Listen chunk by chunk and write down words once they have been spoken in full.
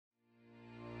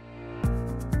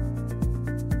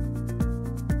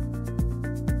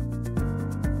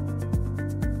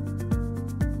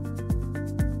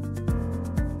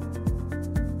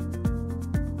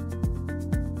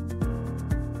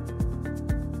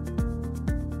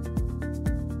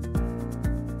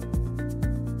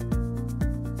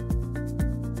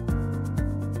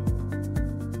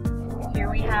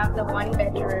have the 1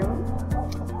 bedroom.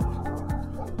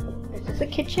 This is the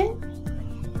kitchen.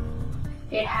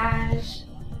 It has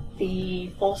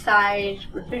the full-size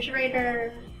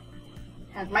refrigerator,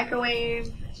 has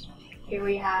microwave. Here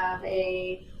we have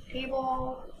a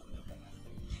table,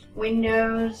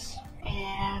 windows,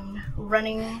 and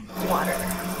running water.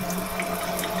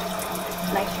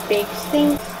 Nice big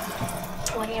sink,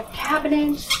 plenty of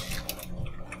cabinets.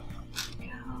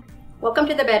 Welcome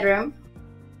to the bedroom.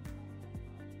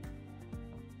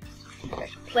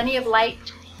 There's plenty of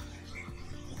light.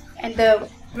 And the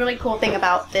really cool thing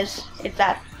about this is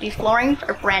that these floorings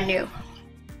are brand new.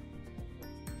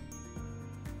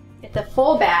 It's a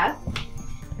full bath.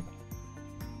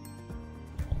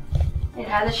 It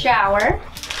has a shower.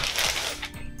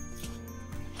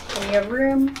 Plenty of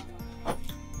room.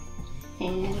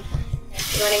 And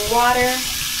running water.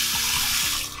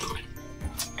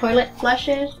 Toilet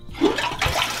flushes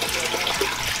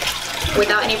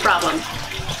without any problems.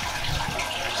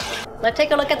 Let's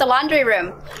take a look at the laundry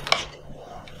room.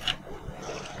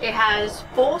 It has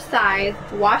full-size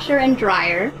washer and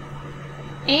dryer,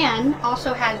 and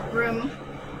also has room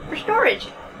for storage.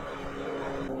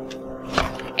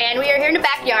 And we are here in the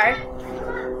backyard.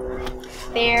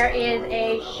 There is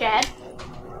a shed.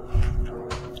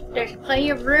 There's plenty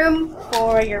of room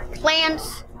for your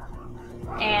plants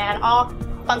and all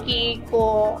funky,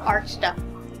 cool art stuff.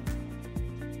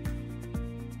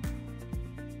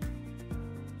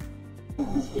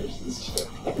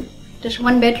 This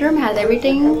 1 bedroom has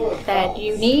everything that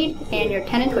you need, and your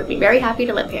tenants would be very happy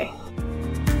to live here.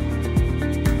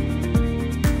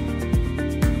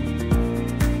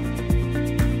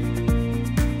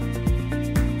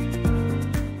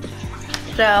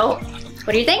 So,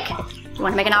 what do you think? You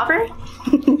want to make an offer?